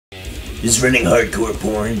Is running hardcore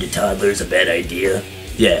porn to toddlers a bad idea?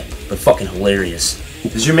 Yeah, but fucking hilarious.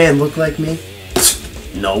 Does your man look like me?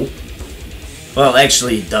 No. Well,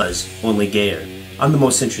 actually, he does. Only gayer. I'm the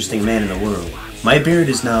most interesting man in the world. My beard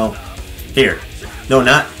is now... here. No,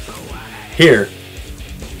 not... here.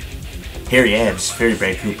 Hairy abs. Very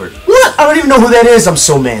Brad Cooper. What? I don't even know who that is. I'm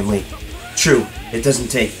so manly. True. It doesn't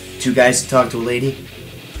take two guys to talk to a lady.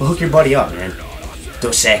 Well, hook your buddy up, man.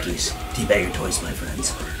 Dos Equis. Teabag your toys, my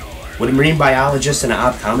friends. Would a marine biologist and an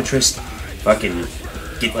optometrist fucking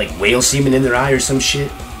get like whale semen in their eye or some shit?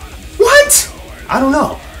 What? I don't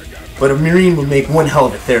know. But a marine would make one hell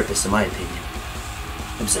of a therapist, in my opinion.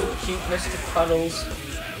 Absolutely. Cute Mr. Cuddles.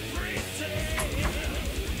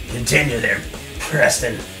 Continue there,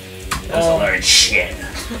 Preston. That was a large shit.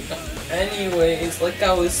 Anyways, like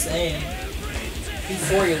I was saying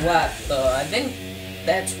before you left, I think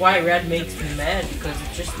that's why Red makes me mad, because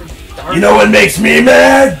it's just the dark. You know what makes me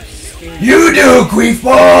mad? You do,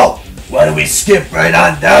 Queefball! Why don't we skip right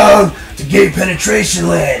on down to gay penetration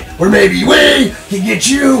land, where maybe we can get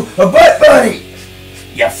you a butt buddy?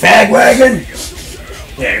 You fag wagon?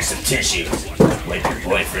 There's some tissues. Wipe your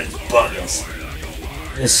boyfriend's buggles.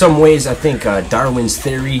 In some ways, I think Darwin's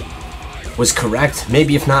theory was correct.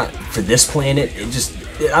 Maybe if not for this planet,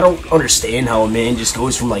 I don't understand how a man just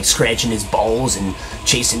goes from like scratching his balls and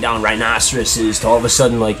chasing down rhinoceroses to all of a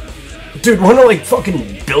sudden like, dude, wanna like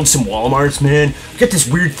fucking build some Walmarts, man? Get this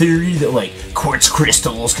weird theory that like quartz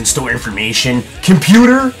crystals can store information.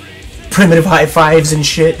 Computer? Primitive high fives and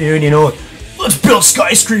shit, dude, you know? Let's build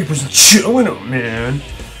skyscrapers and chill in them, man.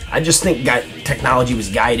 I just think technology was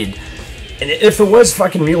guided. And if it was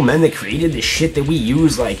fucking real men that created the shit that we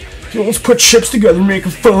use, like, you know, let's put chips together and make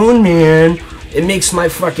a phone, man. It makes my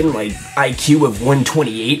fucking, like, IQ of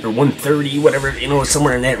 128 or 130, whatever, you know,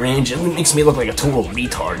 somewhere in that range. It makes me look like a total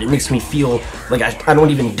retard. It makes me feel like I don't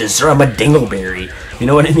even deserve, I'm a dingleberry. You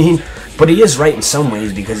know what I mean? But he is right in some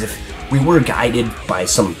ways, because if we were guided by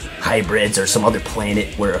some hybrids or some other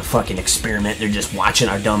planet where a fucking experiment, they're just watching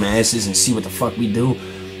our dumb asses and see what the fuck we do.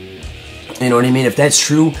 You know what I mean? If that's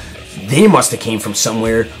true, they must have came from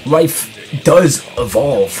somewhere. Life does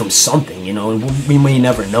evolve from something, you know, and we may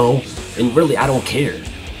never know. And really, I don't care.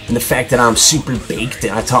 And the fact that I'm super baked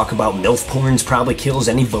and I talk about MILF porns probably kills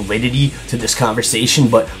any validity to this conversation,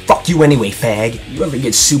 but fuck you anyway, fag. You ever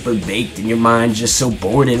get super baked and your mind's just so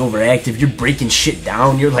bored and overactive, you're breaking shit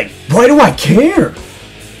down, you're like, why do I care?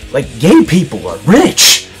 Like, gay people are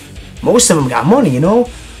rich. Most of them got money, you know?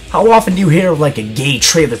 How often do you hear of like a gay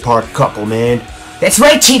trailer park couple, man? That's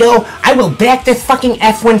right, Cheeto! I will back this fucking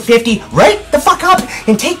F-150 right the fuck up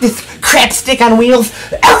and take this crap stick on wheels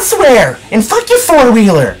elsewhere! And fuck your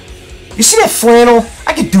four-wheeler! You see that flannel?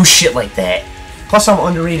 I could do shit like that. Plus, I'm an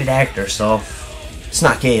underrated actor, so it's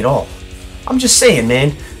not gay at all. I'm just saying,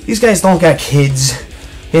 man. These guys don't got kids.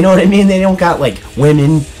 You know what I mean? They don't got, like,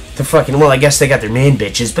 women to fucking... Well, I guess they got their man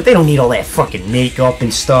bitches, but they don't need all that fucking makeup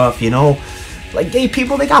and stuff, you know? Like, gay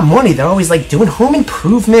people, they got money. They're always, like, doing home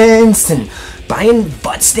improvements and buying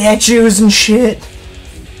butt statues and shit.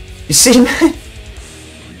 You see, man?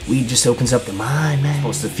 Weed just opens up the mind, man.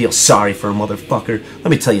 Supposed to feel sorry for a motherfucker. Let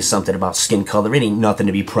me tell you something about skin color. It ain't nothing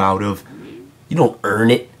to be proud of. You don't earn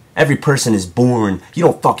it. Every person is born. You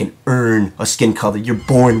don't fucking earn a skin color. You're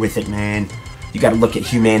born with it, man. You gotta look at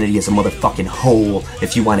humanity as a motherfucking whole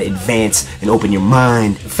if you want to advance and open your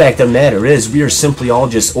mind. The fact of the matter is, we are simply all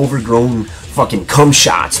just overgrown fucking cum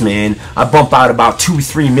shots, man. I bump out about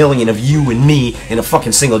 2-3 million of you and me in a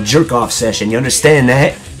fucking single jerk-off session. You understand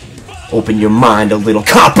that? Open your mind a little.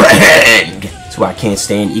 Comprehend! That's why I can't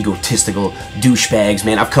stand egotistical douchebags,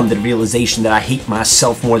 man. I've come to the realization that I hate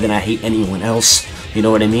myself more than I hate anyone else. You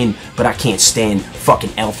know what I mean? But I can't stand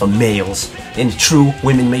fucking alpha males. And true,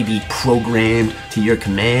 women may be programmed to your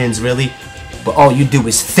commands, really. But all you do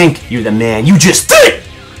is think you're the man. You just think!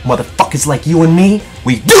 Motherfuckers like you and me,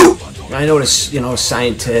 we do! I notice, you know,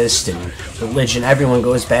 scientists and religion, everyone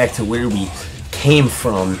goes back to where we came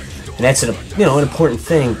from. And that's, an important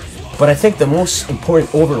thing. But I think the most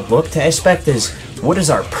important overlooked aspect is, what is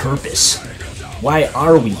our purpose? Why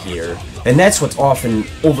are we here? And that's what's often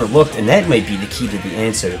overlooked, and that might be the key to the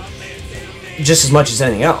answer, just as much as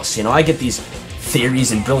anything else. You know, I get these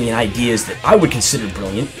theories and brilliant ideas that I would consider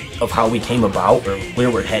brilliant of how we came about, or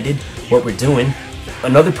where we're headed, what we're doing.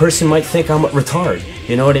 Another person might think I'm a retard,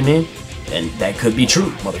 you know what I mean? And that could be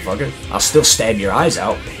true, motherfucker. I'll still stab your eyes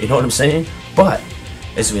out, you know what I'm saying? But,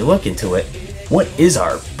 as we look into it, what is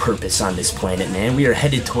our purpose on this planet, man? We are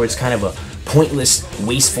headed towards kind of a pointless,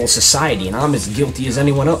 wasteful society, and I'm as guilty as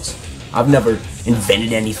anyone else. I've never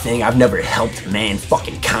invented anything. I've never helped man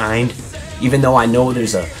fucking kind. Even though I know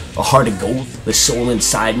there's a heart of gold, the soul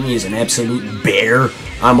inside me is an absolute bear.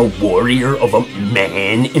 I'm a warrior of a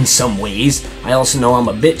man in some ways. I also know I'm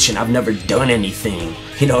a bitch and I've never done anything.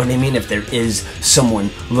 You know what I mean? If there is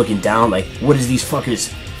someone looking down, like, what is these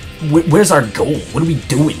fuckers? Where's our goal? What are we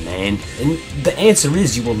doing, man? And the answer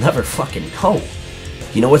is you will never fucking know.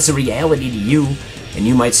 You know, it's a reality to you, and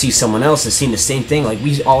you might see someone else that's seen the same thing. Like,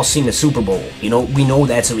 we all seen the Super Bowl. You know, we know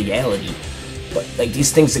that's a reality. But, like,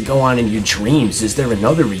 these things that go on in your dreams, is there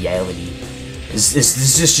another reality? Is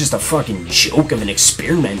this just a fucking joke of an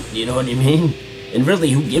experiment? You know what I mean? And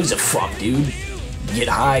really, who gives a fuck, dude? Get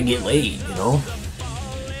high, get laid, you know?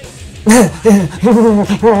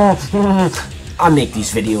 I make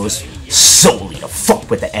these videos solely to fuck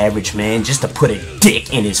with the average man, just to put a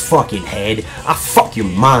dick in his fucking head. I fuck your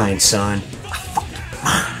mind, son. I fuck your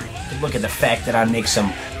mind. Look at the fact that I make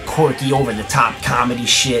some quirky, over-the-top comedy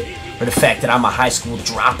shit, or the fact that I'm a high school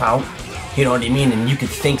dropout. You know what I mean? And you could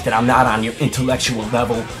think that I'm not on your intellectual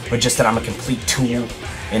level, or just that I'm a complete tool.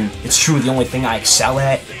 And it's true, the only thing I excel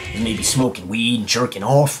at is maybe smoking weed and jerking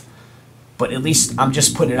off. But at least I'm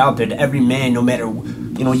just putting it out there to every man, no matter,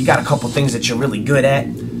 you know, you got a couple things that you're really good at,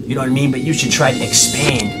 you know what I mean? But you should try to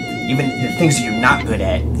expand even the things that you're not good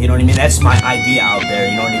at, you know what I mean? That's my idea out there,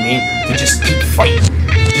 you know what I mean? To just keep fighting,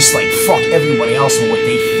 just like fuck everybody else and what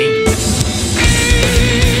they think.